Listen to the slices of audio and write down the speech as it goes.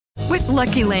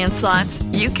Lucky Land Slots,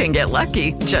 you can get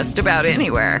lucky just about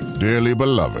anywhere. Dearly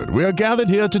beloved, we are gathered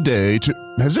here today to...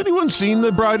 Has anyone seen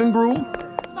the bride and groom?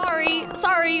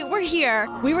 Sorry, we're here.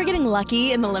 We were getting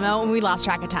lucky in the limo and we lost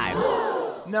track of time.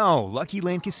 No, Lucky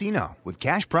Land Casino, with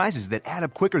cash prizes that add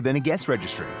up quicker than a guest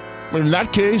registry. In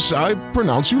that case, I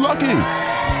pronounce you lucky.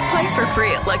 Play for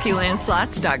free at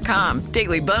LuckyLandSlots.com.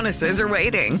 Daily bonuses are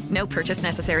waiting. No purchase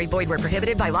necessary. Void where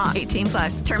prohibited by law.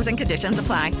 18+. Terms and conditions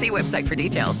apply. See website for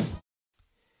details.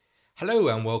 Hello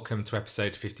and welcome to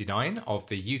episode 59 of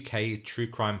the UK True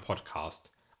Crime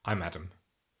Podcast. I'm Adam.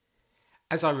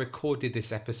 As I recorded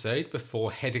this episode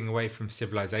before heading away from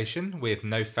civilization with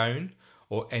no phone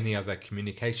or any other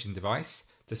communication device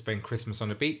to spend Christmas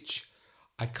on a beach,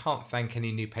 I can't thank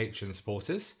any new Patreon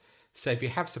supporters, so if you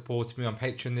have supported me on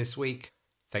Patreon this week,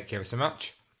 thank you ever so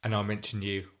much, and I'll mention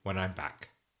you when I'm back.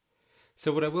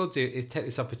 So what I will do is take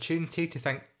this opportunity to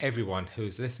thank everyone who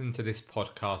has listened to this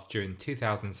podcast during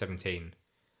 2017.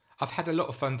 I've had a lot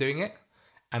of fun doing it,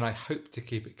 and I hope to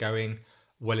keep it going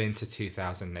well into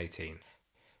 2018.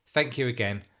 Thank you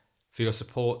again for your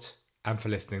support and for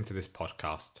listening to this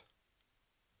podcast.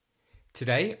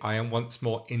 Today, I am once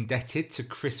more indebted to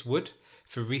Chris Wood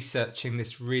for researching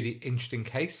this really interesting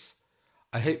case.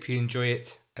 I hope you enjoy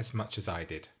it as much as I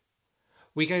did.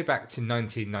 We go back to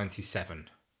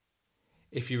 1997.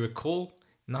 If you recall,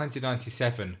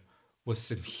 1997 was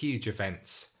some huge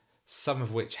events, some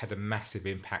of which had a massive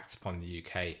impact upon the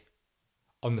UK.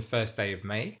 On the first day of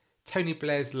May, Tony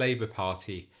Blair's Labour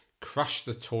Party crushed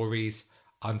the Tories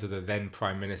under the then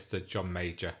Prime Minister John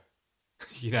Major.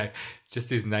 You know, just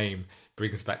his name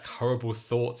brings back horrible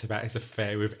thoughts about his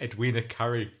affair with Edwina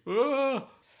Currie. Ah!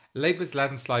 Labour's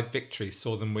landslide victory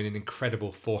saw them win an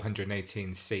incredible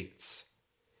 418 seats.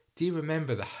 Do you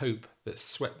remember the hope that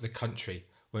swept the country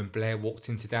when Blair walked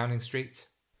into Downing Street?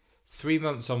 3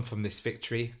 months on from this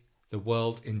victory, the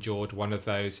world endured one of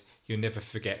those you'll never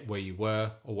forget where you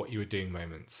were or what you were doing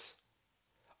moments.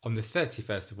 On the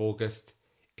 31st of August,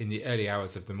 in the early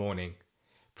hours of the morning,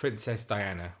 Princess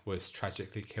Diana was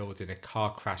tragically killed in a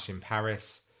car crash in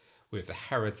Paris with the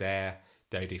Harrods heir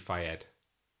Dodi Fayed.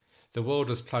 The world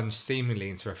was plunged seemingly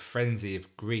into a frenzy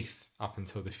of grief up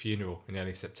until the funeral in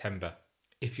early September.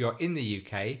 If you're in the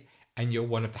UK and you're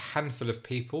one of the handful of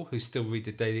people who still read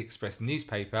the Daily Express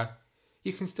newspaper,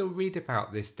 you can still read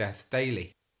about this death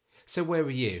daily. So where were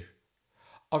you?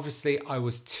 Obviously, I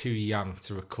was too young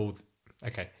to recall.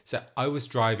 So I was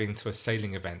driving to a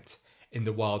sailing event in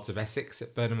the wilds of Essex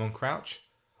at Burnham-on-Crouch.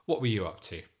 What were you up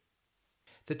to?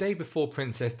 The day before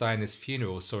Princess Diana's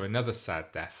funeral saw another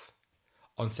sad death.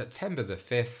 On September the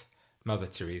 5th, Mother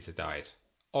Teresa died.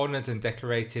 Honoured and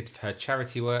decorated for her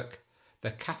charity work, the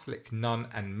Catholic nun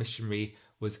and missionary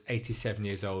was 87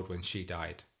 years old when she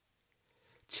died.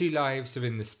 2 lives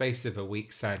within the space of a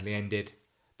week sadly ended,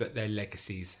 but their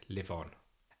legacies live on.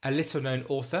 A little-known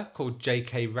author called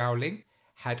J.K. Rowling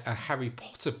had a Harry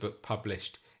Potter book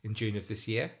published in June of this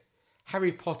year,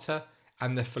 Harry Potter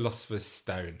and the Philosopher's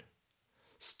Stone.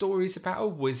 Stories about a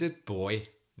wizard boy?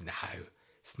 No,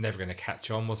 it's never going to catch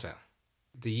on, was it?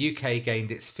 The UK gained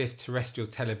its 5th terrestrial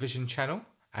television channel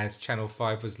as Channel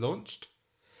 5 was launched.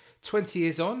 20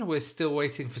 years on, we're still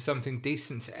waiting for something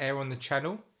decent to air on the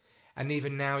channel, and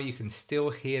even now you can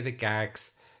still hear the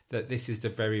gags that this is the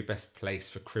very best place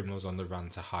for criminals on the run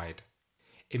to hide.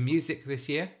 In music this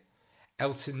year,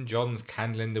 Elton John's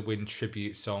Candle in the Wind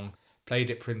tribute song,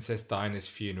 played at Princess Diana's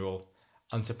funeral,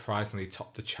 unsurprisingly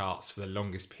topped the charts for the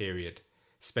longest period,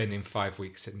 spending 5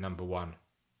 weeks at number 1.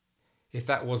 If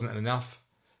that wasn't enough,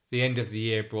 the end of the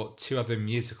year brought 2 other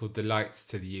musical delights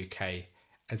to the UK,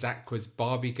 as Aqua's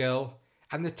Barbie Girl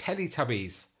and the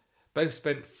Teletubbies both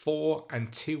spent 4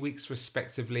 and 2 weeks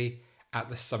respectively at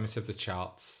the summit of the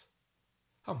charts.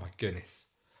 Oh my goodness,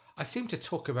 I seem to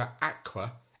talk about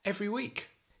Aqua every week.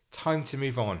 Time to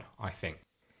move on, I think.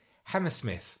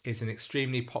 Hammersmith is an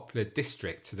extremely popular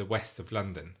district to the west of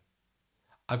London.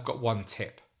 I've got one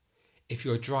tip. If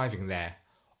you're driving there,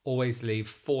 always leave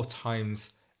 4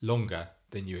 times longer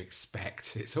than you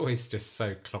expect. It's always just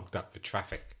so clogged up with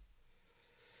traffic.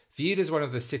 Viewed as one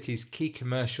of the city's key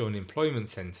commercial and employment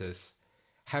centres,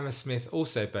 Hammersmith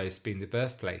also boasts being the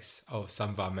birthplace of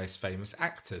some of our most famous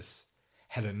actors,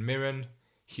 Helen Mirren,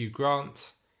 Hugh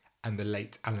Grant, and the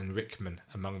late Alan Rickman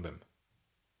among them.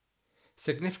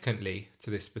 Significantly to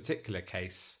this particular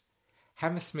case,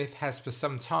 Hammersmith has for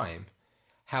some time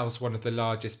housed one of the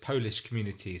largest Polish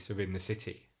communities within the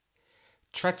city.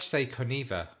 Traczej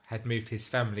Koniwa had moved his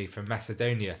family from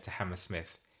Macedonia to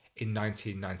Hammersmith in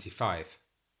 1995.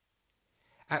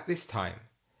 At this time,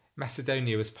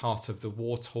 Macedonia was part of the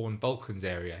war-torn Balkans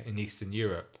area in Eastern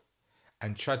Europe,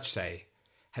 and Traczej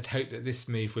had hoped that this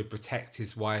move would protect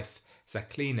his wife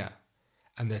Zaklina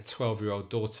and their 12-year-old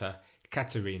daughter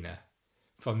Katerina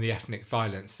from the ethnic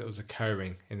violence that was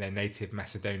occurring in their native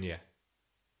Macedonia.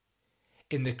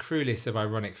 In the cruelest of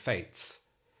ironic fates,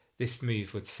 this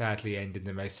move would sadly end in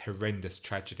the most horrendous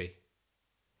tragedy.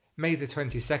 May the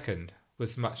 22nd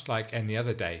was much like any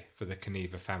other day for the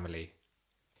Kaniva family.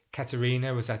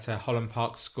 Katerina was at her Holland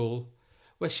Park school,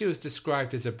 where she was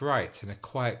described as a bright and a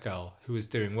quiet girl who was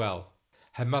doing well.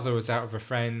 Her mother was out with a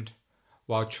friend,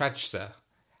 while Trajsa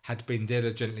had been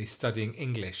diligently studying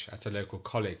English at a local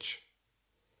college.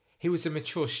 He was a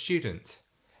mature student,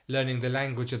 learning the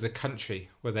language of the country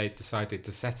where they decided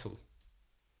to settle.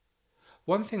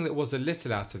 One thing that was a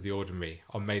little out of the ordinary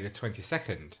on May the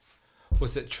 22nd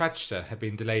was that Trajsa had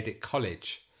been delayed at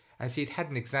college as he'd had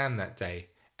an exam that day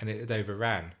and it had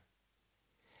overran.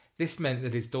 This meant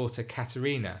that his daughter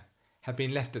Katerina had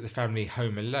been left at the family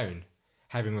home alone,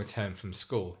 having returned from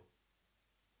school.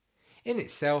 In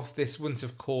itself, this wouldn't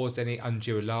have caused any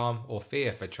undue alarm or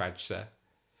fear for Trajsa,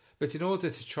 but in order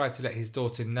to try to let his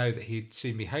daughter know that he'd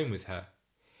soon be home with her,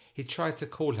 he tried to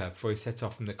call her before he set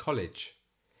off from the college,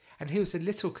 and he was a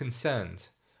little concerned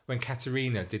when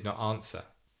Katerina did not answer.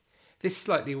 This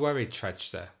slightly worried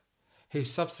Trajsa, who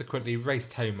subsequently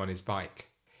raced home on his bike.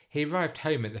 He arrived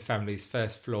home at the family's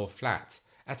first-floor flat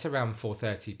at around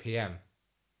 4:30 p.m.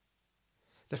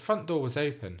 The front door was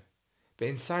open, but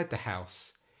inside the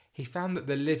house, he found that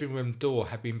the living room door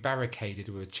had been barricaded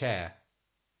with a chair.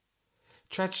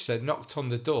 Trajsa knocked on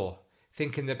the door,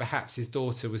 thinking that perhaps his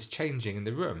daughter was changing in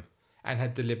the room and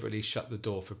had deliberately shut the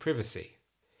door for privacy.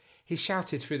 He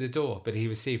shouted through the door, but he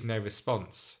received no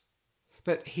response.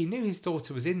 But he knew his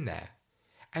daughter was in there,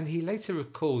 and he later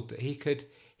recalled that he could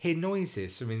hear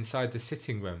noises from inside the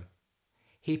sitting room.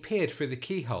 He peered through the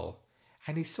keyhole,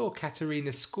 and he saw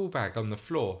Katerina's schoolbag on the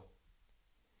floor.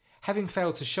 Having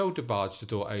failed to shoulder barge the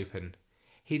door open,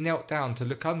 he knelt down to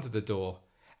look under the door,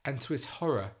 and to his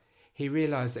horror, he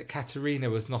realised that Katerina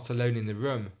was not alone in the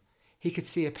room. He could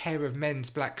see a pair of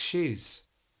men's black shoes.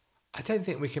 I don't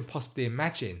think we can possibly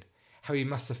imagine how he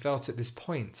must have felt at this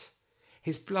point.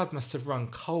 His blood must have run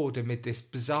cold amid this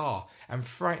bizarre and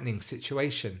frightening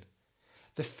situation.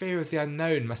 The fear of the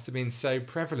unknown must have been so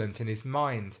prevalent in his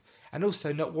mind, and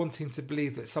also not wanting to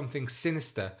believe that something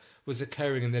sinister was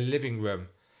occurring in the living room,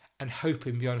 and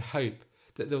hoping beyond hope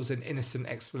that there was an innocent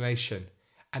explanation,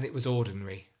 and it was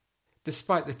ordinary.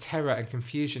 Despite the terror and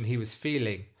confusion he was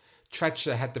feeling,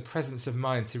 Trajsa had the presence of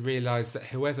mind to realise that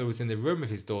whoever was in the room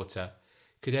with his daughter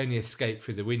could only escape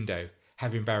through the window,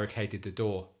 having barricaded the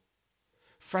door.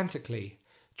 Frantically,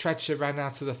 Trajsa ran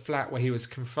out of the flat where he was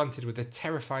confronted with the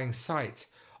terrifying sight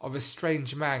of a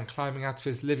strange man climbing out of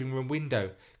his living room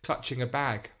window, clutching a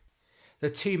bag.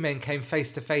 The two men came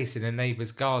face to face in a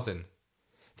neighbour's garden.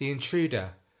 The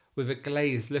intruder, with a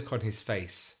glazed look on his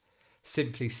face,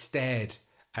 simply stared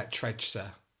at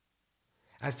Trajsa.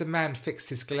 As the man fixed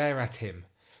his glare at him,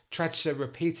 Trajsa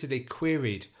repeatedly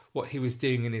queried what he was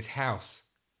doing in his house.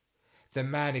 The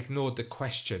man ignored the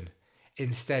question,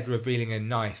 instead revealing a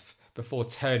knife before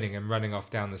turning and running off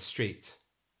down the street.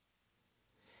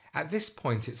 At this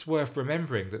point, it's worth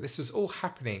remembering that this was all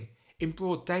happening in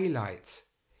broad daylight.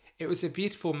 It was a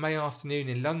beautiful May afternoon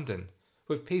in London,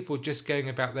 with people just going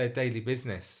about their daily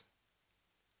business.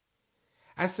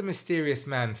 As the mysterious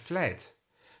man fled,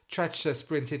 Trajsa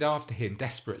sprinted after him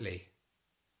desperately.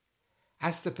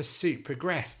 As the pursuit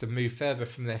progressed and moved further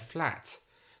from their flat,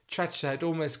 Trajsa had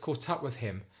almost caught up with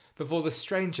him before the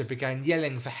stranger began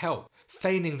yelling for help,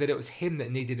 feigning that it was him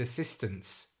that needed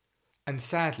assistance. And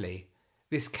sadly,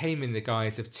 this came in the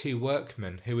guise of two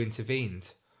workmen who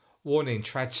intervened, warning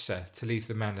Trajsa to leave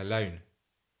the man alone.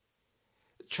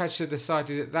 Trajsa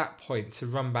decided at that point to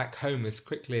run back home as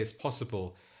quickly as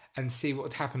possible and see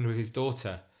what had happened with his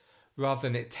daughter, rather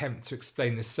than attempt to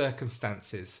explain the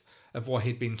circumstances of why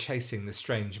he'd been chasing the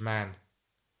strange man.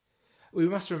 We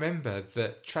must remember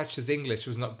that Trajsa's English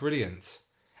was not brilliant,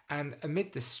 and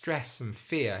amid the stress and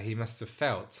fear he must have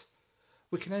felt,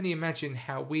 we can only imagine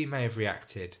how we may have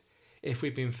reacted if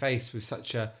we'd been faced with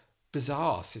such a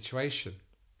bizarre situation.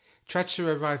 Trajsa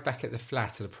arrived back at the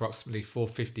flat at approximately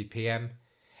 4:50 p.m.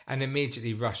 and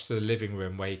immediately rushed to the living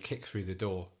room where he kicked through the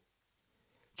door.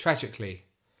 Tragically,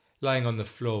 lying on the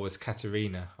floor was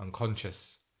Katerina,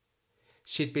 unconscious.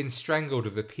 She had been strangled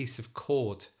with a piece of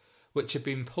cord, which had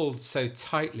been pulled so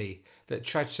tightly that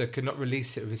Trajsa could not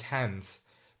release it with his hands,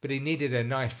 but he needed a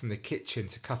knife from the kitchen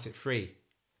to cut it free.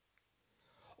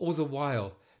 All the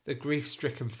while, the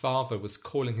grief-stricken father was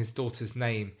calling his daughter's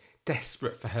name,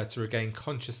 desperate for her to regain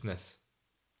consciousness.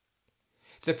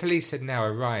 The police had now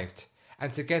arrived,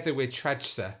 and together with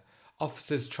Trajsa,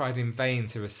 Officers tried in vain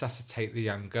to resuscitate the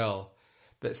young girl,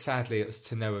 but sadly it was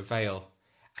to no avail,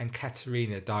 and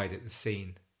Katerina died at the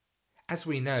scene. As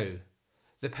we know,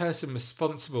 the person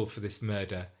responsible for this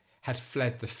murder had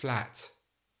fled the flat.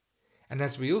 And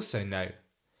as we also know,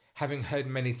 having heard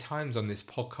many times on this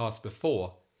podcast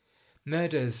before,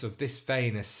 murders of this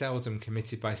vein are seldom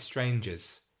committed by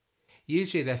strangers.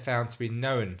 Usually they're found to be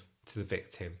known to the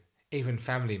victim, even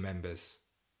family members.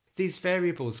 These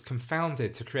variables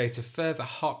confounded to create a further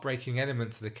heartbreaking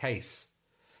element to the case.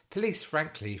 Police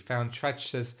frankly found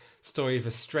Tradsta's story of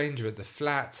a stranger at the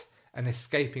flat and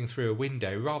escaping through a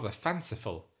window rather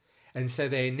fanciful, and so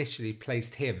they initially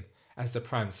placed him as the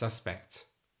prime suspect.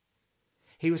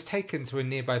 He was taken to a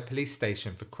nearby police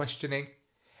station for questioning,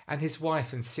 and his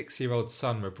wife and 6-year-old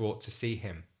son were brought to see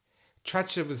him.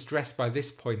 Tradsta was dressed by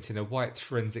this point in a white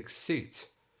forensic suit,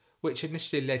 which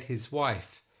initially led his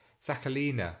wife,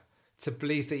 Zakhalina, to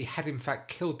believe that he had in fact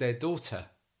killed their daughter.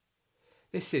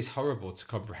 This is horrible to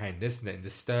comprehend, isn't it, and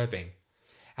disturbing.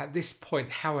 At this point,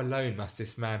 how alone must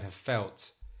this man have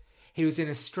felt? He was in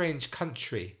a strange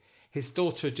country, his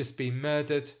daughter had just been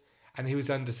murdered, and he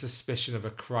was under suspicion of a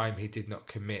crime he did not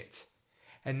commit.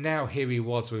 And now here he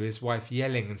was with his wife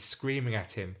yelling and screaming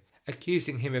at him,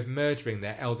 accusing him of murdering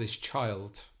their eldest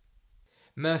child.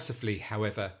 Mercifully,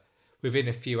 however, within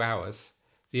a few hours,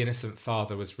 the innocent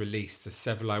father was released as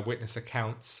several eyewitness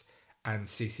accounts and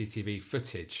CCTV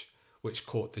footage, which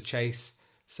caught the chase,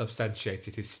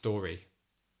 substantiated his story.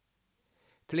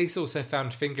 Police also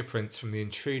found fingerprints from the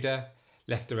intruder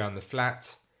left around the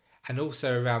flat and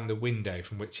also around the window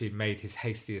from which he made his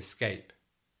hasty escape.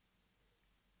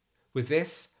 With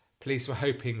this, police were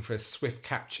hoping for a swift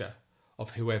capture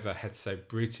of whoever had so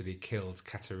brutally killed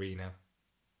Katerina.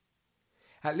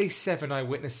 At least 7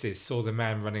 eyewitnesses saw the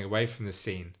man running away from the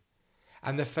scene,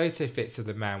 and the photo fits of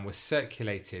the man were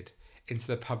circulated into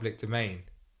the public domain.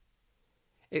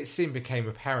 It soon became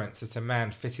apparent that a man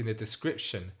fitting the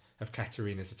description of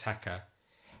Katerina's attacker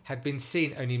had been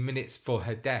seen only minutes before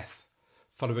her death,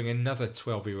 following another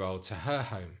 12-year-old to her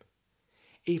home,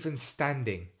 even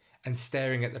standing and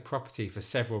staring at the property for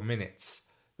several minutes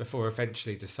before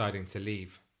eventually deciding to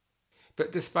leave.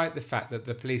 But despite the fact that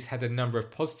the police had a number of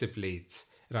positive leads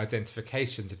and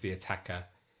identifications of the attacker,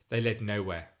 they led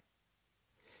nowhere.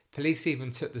 Police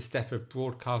even took the step of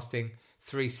broadcasting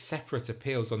 3 separate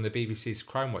appeals on the BBC's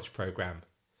Crime Watch programme,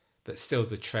 but still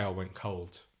the trail went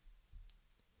cold.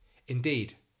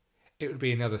 Indeed, it would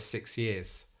be another 6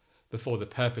 years before the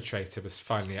perpetrator was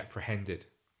finally apprehended.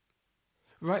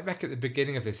 Right back at the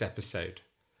beginning of this episode,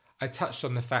 I touched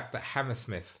on the fact that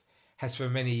Hammersmith has for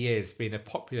many years been a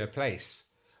popular place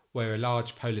where a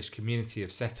large Polish community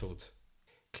have settled.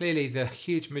 Clearly, the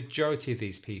huge majority of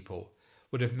these people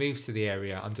would have moved to the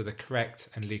area under the correct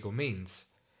and legal means,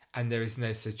 and there is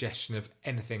no suggestion of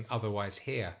anything otherwise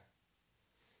here.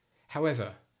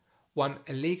 However, one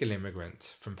illegal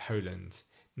immigrant from Poland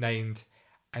named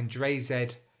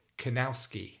Andrzej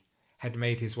Konowski had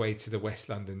made his way to the West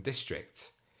London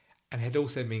district and had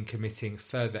also been committing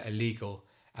further illegal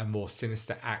and more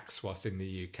sinister acts whilst in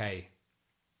the UK.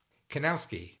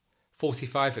 Konowski,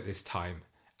 45 at this time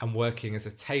and working as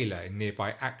a tailor in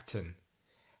nearby Acton,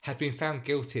 had been found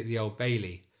guilty at the Old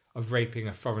Bailey of raping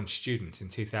a foreign student in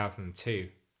 2002.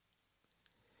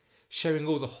 Showing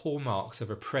all the hallmarks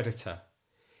of a predator,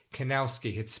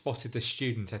 Konowski had spotted the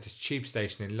student at a tube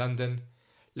station in London,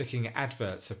 looking at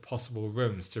adverts of possible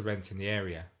rooms to rent in the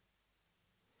area.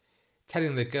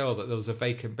 Telling the girl that there was a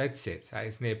vacant bedsit at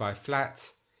his nearby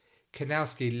flat,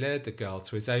 Konowski lured the girl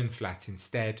to his own flat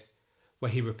instead,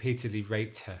 where he repeatedly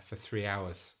raped her for 3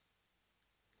 hours.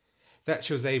 That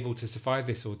she was able to survive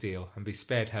this ordeal and be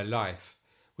spared her life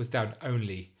was down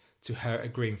only to her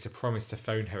agreeing to promise to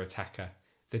phone her attacker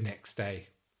the next day.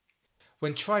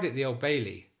 When tried at the Old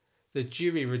Bailey, the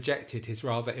jury rejected his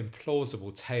rather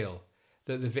implausible tale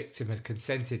that the victim had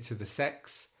consented to the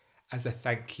sex as a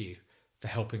thank you for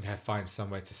helping her find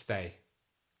somewhere to stay.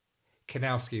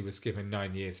 Konowski was given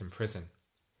 9 years in prison.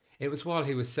 It was while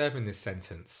he was serving this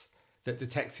sentence that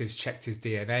detectives checked his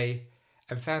DNA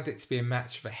and found it to be a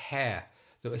match of a hair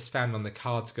that was found on the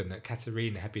cardigan that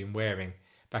Katerina had been wearing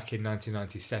back in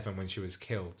 1997 when she was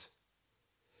killed.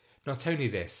 Not only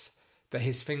this, but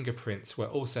his fingerprints were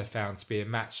also found to be a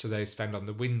match to those found on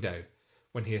the window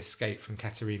when he escaped from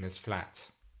Katerina's flat.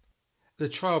 The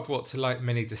trial brought to light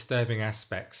many disturbing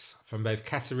aspects from both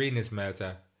Katerina's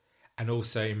murder and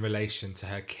also in relation to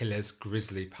her killer's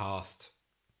grisly past.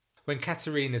 When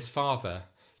Katerina's father,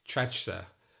 Tradsta,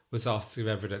 was asked to give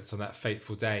evidence on that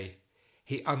fateful day,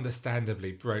 he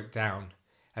understandably broke down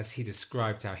as he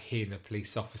described how he and a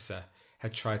police officer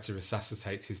had tried to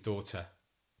resuscitate his daughter.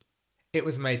 It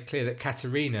was made clear that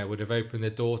Katerina would have opened the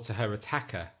door to her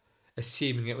attacker,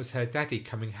 assuming it was her daddy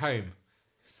coming home.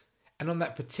 And on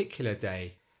that particular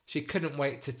day, she couldn't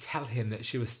wait to tell him that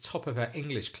she was top of her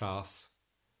English class.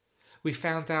 We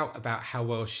found out about how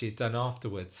well she had done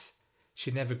afterwards. She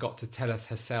never got to tell us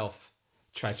herself,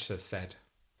 Tradsa said.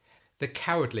 The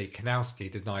cowardly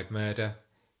Kanowski denied murder,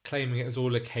 claiming it was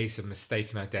all a case of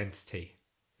mistaken identity.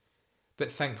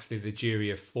 But thankfully the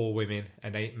jury of 4 women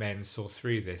and 8 men saw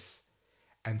through this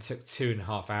and took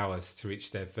 2.5 hours to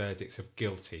reach their verdict of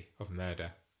guilty of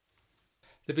murder.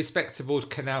 The bespectacled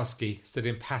Kanowski stood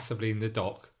impassively in the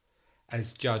dock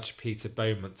as Judge Peter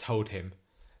Beaumont told him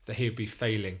that he would be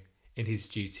failing in his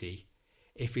duty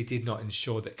if he did not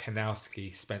ensure that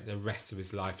Kanowski spent the rest of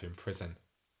his life in prison.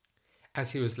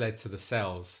 As he was led to the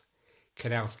cells,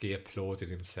 Kanowski applauded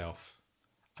himself.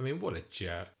 I mean, what a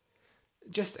jerk.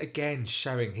 Just again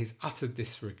showing his utter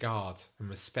disregard and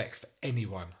respect for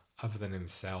anyone other than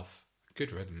himself.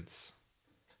 Good riddance.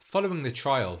 Following the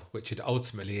trial, which had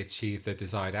ultimately achieved the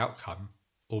desired outcome,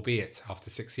 albeit after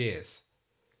 6 years,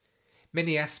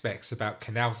 many aspects about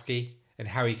Kanowski and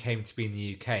how he came to be in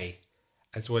the UK,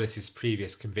 as well as his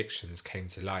previous convictions, came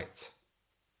to light.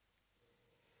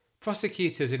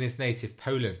 Prosecutors in his native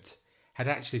Poland had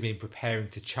actually been preparing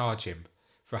to charge him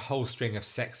for a whole string of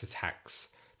sex attacks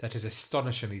that had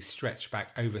astonishingly stretched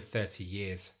back over 30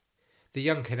 years. The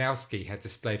young Kanowski had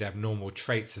displayed abnormal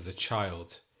traits as a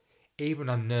child, even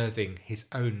unnerving his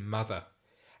own mother,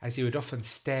 as he would often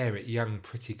stare at young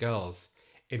pretty girls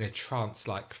in a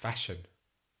trance-like fashion.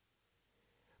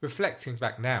 Reflecting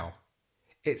back now,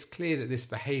 it's clear that this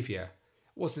behaviour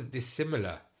wasn't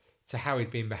dissimilar to how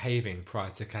he'd been behaving prior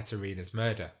to Katerina's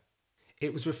murder.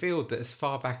 It was revealed that as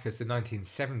far back as the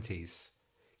 1970s,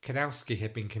 Kanowski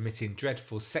had been committing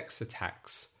dreadful sex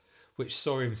attacks, which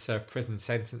saw him serve prison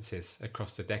sentences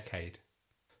across the decade.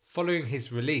 Following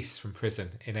his release from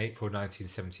prison in April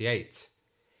 1978,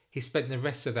 he spent the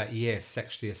rest of that year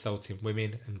sexually assaulting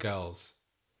women and girls.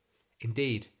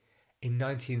 Indeed, in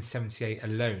 1978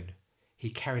 alone, he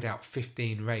carried out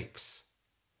 15 rapes.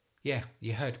 Yeah,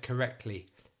 you heard correctly,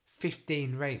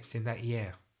 15 rapes in that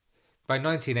year. By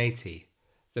 1980,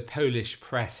 the Polish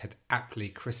press had aptly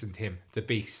christened him the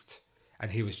Beast,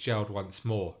 and he was jailed once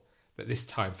more, but this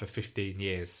time for 15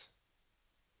 years.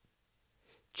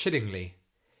 Chillingly,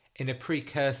 in a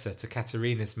precursor to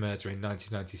Katerina's murder in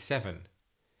 1997,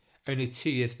 only 2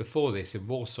 years before this in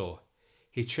Warsaw,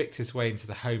 he tricked his way into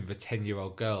the home of a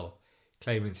 10-year-old girl,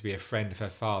 claiming to be a friend of her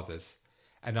father's,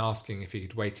 and asking if he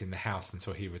could wait in the house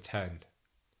until he returned.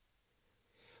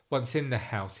 Once in the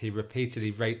house, he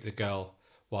repeatedly raped the girl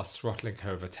whilst throttling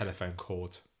her with a telephone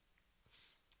cord.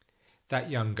 That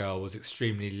young girl was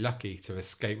extremely lucky to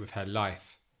escape with her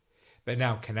life, but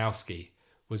now Kanowski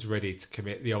was ready to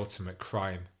commit the ultimate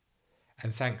crime,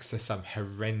 and thanks to some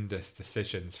horrendous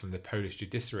decisions from the Polish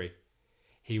judiciary,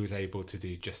 he was able to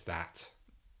do just that.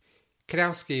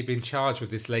 Kanowski had been charged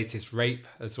with this latest rape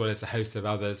as well as a host of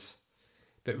others,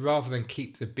 but rather than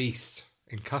keep the Beast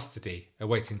in custody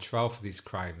awaiting trial for these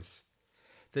crimes,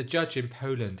 the judge in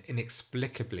Poland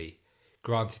inexplicably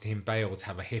granted him bail to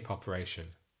have a hip operation.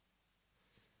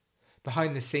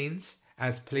 Behind the scenes,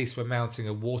 as police were mounting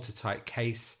a watertight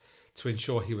case to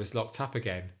ensure he was locked up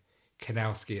again,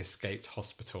 Kanowski escaped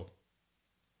hospital.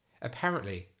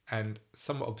 Apparently, and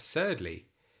somewhat absurdly,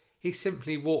 he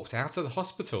simply walked out of the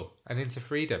hospital and into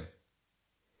freedom.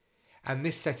 And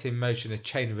this set in motion a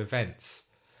chain of events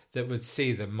that would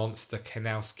see the monster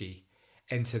Kanowski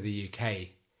enter the UK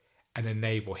and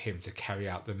enable him to carry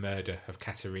out the murder of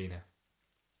Katerina.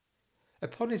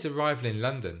 Upon his arrival in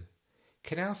London,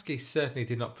 Kanowski certainly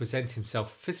did not present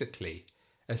himself physically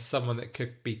as someone that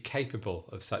could be capable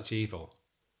of such evil.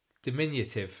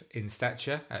 Diminutive in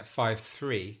stature at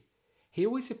 5'3", he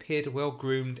always appeared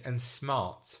well-groomed and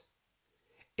smart.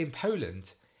 In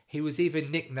Poland, he was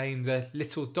even nicknamed the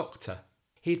Little Doctor.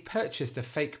 He'd purchased a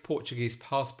fake Portuguese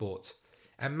passport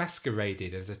and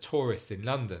masqueraded as a tourist in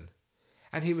London,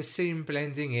 and he was soon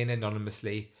blending in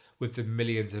anonymously with the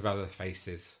millions of other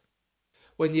faces.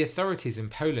 When the authorities in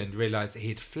Poland realised that he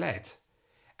had fled,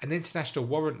 an international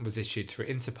warrant was issued for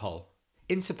Interpol.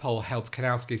 Interpol held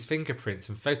Kanowski's fingerprints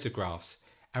and photographs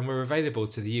and were available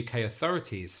to the UK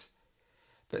authorities,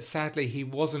 but sadly he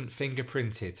wasn't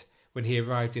fingerprinted when he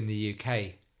arrived in the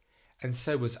UK, and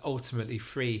so was ultimately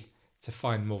free to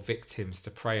find more victims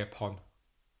to prey upon.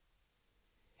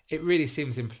 It really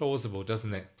seems implausible,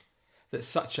 doesn't it, that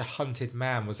such a hunted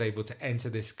man was able to enter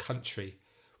this country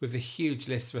with the huge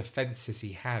list of offences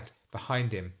he had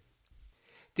behind him.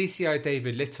 DCI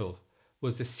David Little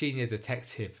was the senior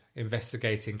detective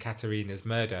investigating Katerina's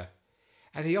murder,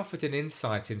 and he offered an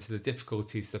insight into the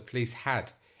difficulties the police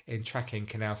had in tracking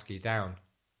Kanowski down.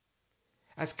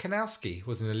 As Kanowski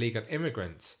was an illegal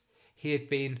immigrant, he had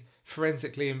been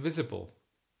forensically invisible.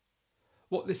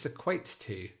 What this equates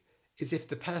to is if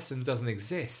the person doesn't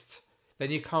exist,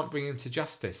 then you can't bring him to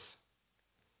justice.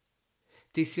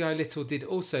 DCI Little did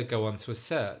also go on to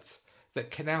assert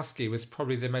that Kanowski was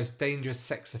probably the most dangerous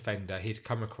sex offender he'd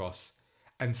come across,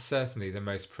 and certainly the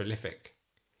most prolific.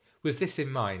 With this in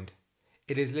mind,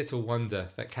 it is little wonder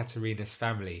that Katerina's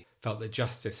family felt that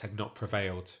justice had not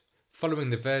prevailed. Following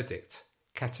the verdict,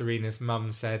 Katerina's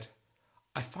mum said,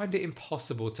 "I find it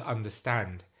impossible to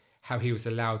understand how he was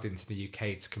allowed into the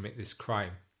UK to commit this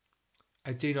crime.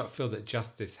 I do not feel that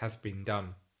justice has been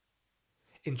done."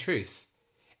 In truth,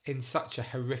 in such a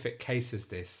horrific case as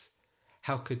this,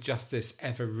 how could justice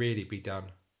ever really be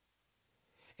done?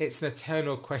 It's an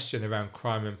eternal question around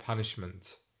crime and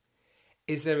punishment.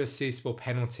 Is there a suitable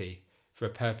penalty for a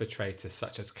perpetrator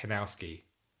such as Kanowski?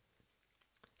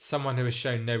 Someone who has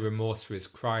shown no remorse for his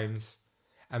crimes,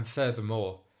 and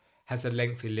furthermore, has a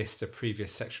lengthy list of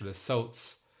previous sexual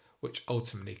assaults, which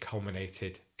ultimately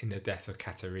culminated in the death of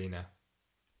Katerina.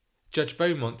 Judge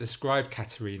Beaumont described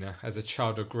Katerina as a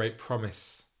child of great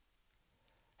promise.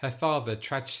 Her father,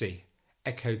 Trajci,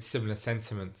 echoed similar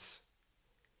sentiments.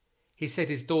 He said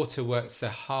his daughter worked so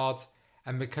hard,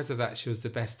 and because of that she was the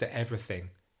best at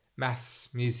everything.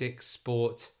 Maths, music,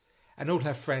 sport, and all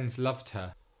her friends loved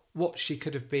her. What she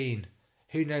could have been,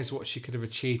 who knows what she could have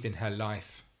achieved in her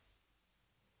life.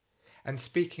 And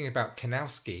speaking about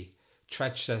Kanowski,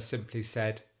 Trajci simply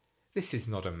said, "This is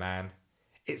not a man,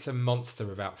 it's a monster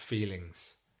without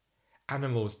feelings.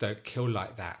 Animals don't kill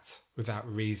like that, without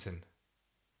reason."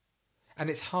 And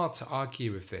it's hard to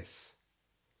argue with this.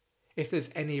 If there's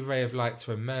any ray of light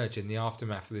to emerge in the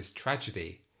aftermath of this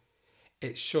tragedy,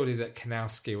 it's surely that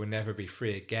Kanowski will never be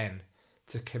free again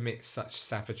to commit such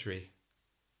savagery.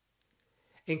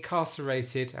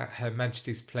 Incarcerated at Her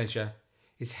Majesty's pleasure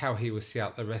is how he will see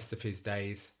out the rest of his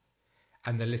days,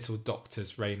 and the little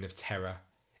doctor's reign of terror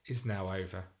is now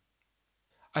over.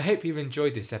 I hope you've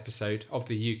enjoyed this episode of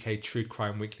the UK True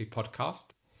Crime Weekly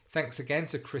podcast. Thanks again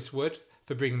to Chris Wood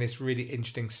for bringing this really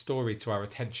interesting story to our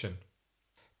attention.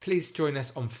 Please join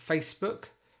us on Facebook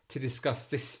to discuss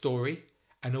this story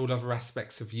and all other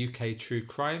aspects of UK True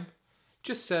Crime.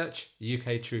 Just search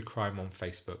UK True Crime on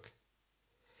Facebook.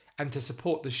 And to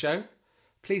support the show,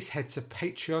 please head to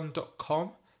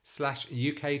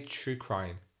patreon.com/UK True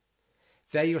Crime.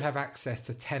 There you'll have access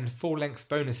to 10 full-length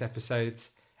bonus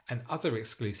episodes and other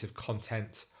exclusive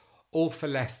content, all for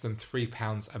less than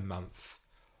 £3 a month.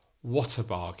 What a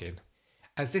bargain.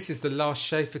 As this is the last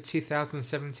show for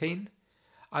 2017,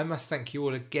 I must thank you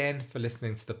all again for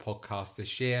listening to the podcast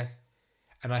this year,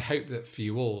 and I hope that for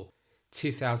you all,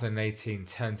 2018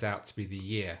 turns out to be the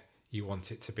year you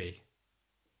want it to be.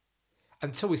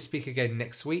 Until we speak again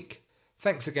next week,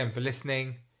 thanks again for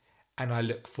listening, and I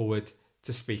look forward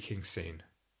to speaking soon.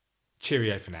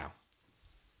 Cheerio for now.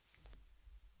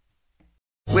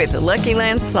 With the Lucky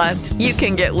Land Slots, you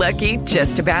can get lucky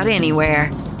just about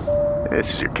anywhere.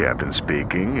 This is your captain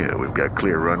speaking. We've got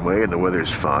clear runway and the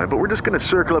weather's fine, but we're just going to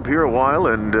circle up here a while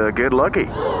and get lucky.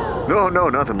 No,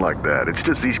 nothing like that. It's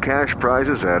just these cash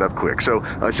prizes add up quick. So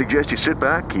I suggest you sit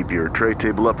back, keep your tray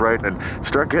table upright, and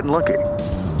start getting lucky.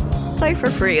 Play for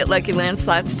free at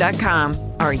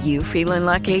LuckyLandSlots.com. Are you feeling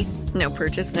lucky? No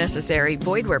purchase necessary.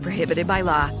 Void where prohibited by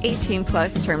law.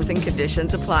 18+ terms and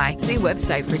conditions apply. See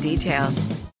website for details.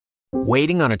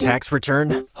 Waiting on a tax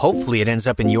return? Hopefully it ends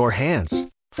up in your hands.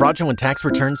 Fraudulent tax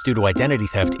returns due to identity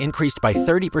theft increased by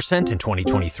 30% in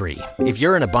 2023. If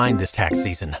you're in a bind this tax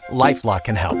season, LifeLock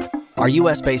can help. Our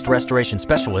U.S.-based restoration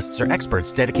specialists are experts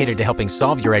dedicated to helping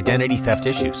solve your identity theft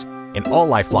issues. And all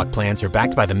LifeLock plans are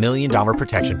backed by the $1 Million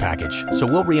Protection Package. So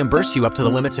we'll reimburse you up to the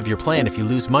limits of your plan if you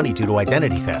lose money due to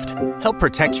identity theft. Help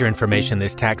protect your information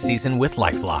this tax season with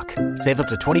LifeLock. Save up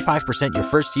to 25% your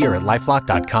first year at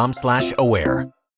LifeLock.com/aware.